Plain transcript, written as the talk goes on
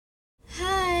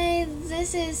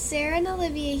this is Sarah and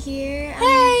Olivia here.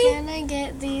 Hey! I'm gonna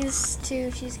get these two.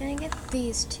 She's gonna get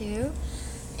these two.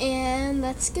 And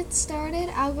let's get started.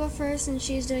 I'll go first, and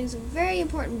she's doing some very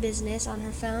important business on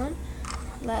her phone.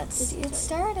 Let's get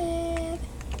started.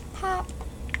 Pop.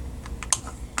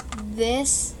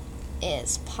 This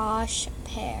is Posh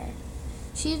Pear.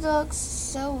 She looks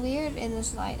so weird in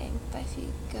this lighting, but if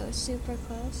you go super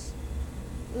close,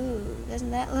 ooh, doesn't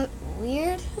that look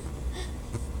weird?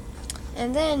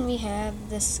 And then we have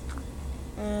this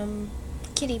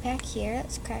kitty pack here.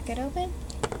 Let's crack it open.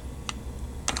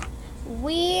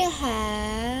 We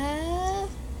have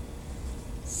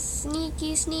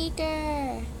Sneaky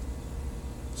Sneaker.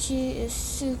 She is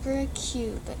super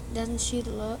cute, but doesn't she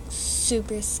look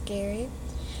super scary?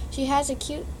 She has a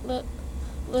cute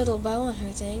little bow on her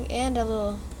thing and a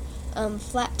little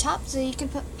flat top, so you can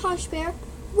put Posh Pear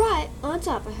right on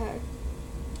top of her.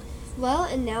 Well,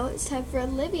 and now it's time for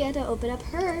Olivia to open up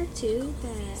her two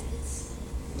bags.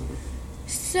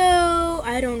 So,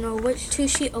 I don't know which two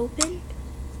she opened.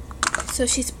 So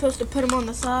she's supposed to put them on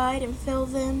the side and fill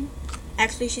them.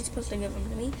 Actually, she's supposed to give them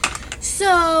to me.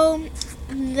 So,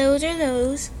 those are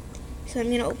those. So I'm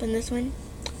going to open this one.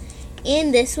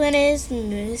 And this one is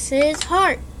Mrs.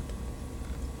 Hart.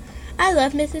 I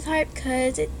love Mrs. Hart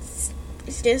because it's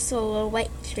just a little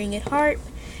white stringed heart.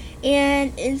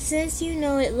 And since you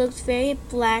know it looks very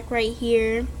black right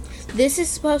here, this is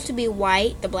supposed to be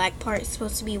white. The black part is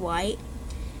supposed to be white.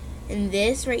 And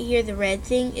this right here, the red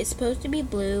thing, is supposed to be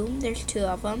blue. There's two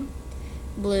of them.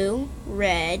 Blue,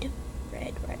 red,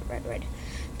 red, red, red, red.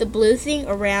 The blue thing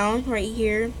around right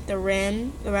here, the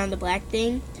rim around the black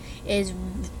thing, is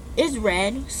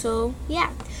red. So,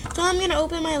 yeah. So I'm going to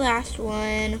open my last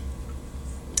one.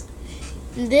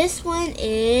 This one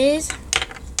is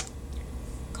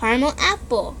Caramel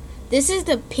Apple. This is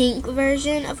the pink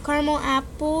version of Caramel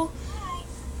Apple.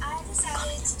 I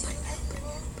decided to do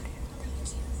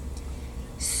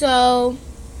a So,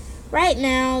 right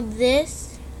now,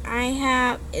 this, I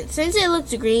have, since it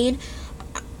looks green,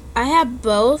 I have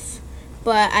both,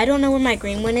 but I don't know where my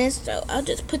green one is, so I'll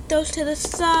just put those to the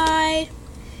side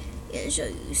and show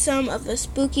you some of the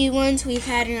spooky ones we've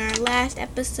had in our last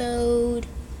episode.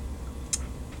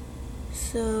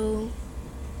 So,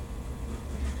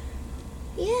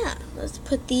 yeah, let's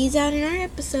put these out in our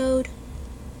episode.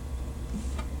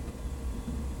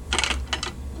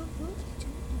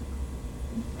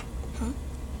 Huh?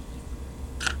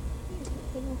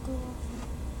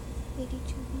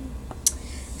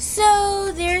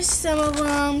 So, there's some of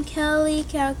them. Kelly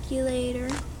Calculator.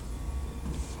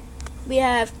 We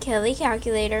have Kelly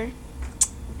Calculator.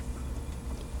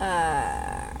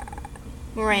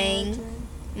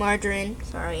 Margarine,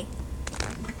 sorry.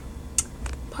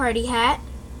 Party Hat.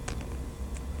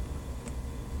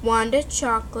 Wanda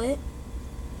Chocolate.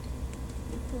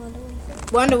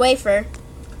 Wanda Wafer.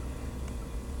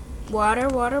 Water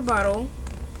Bottle.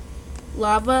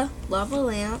 Lava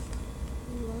Lamp.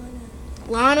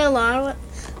 Lana Lava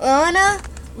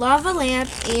Lamp,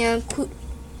 and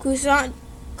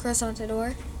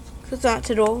Croissantador.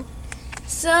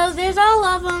 So there's all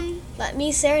of them. Let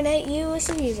me serenade you with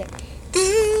some music.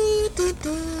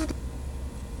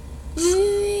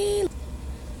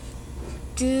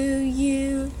 Do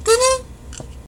you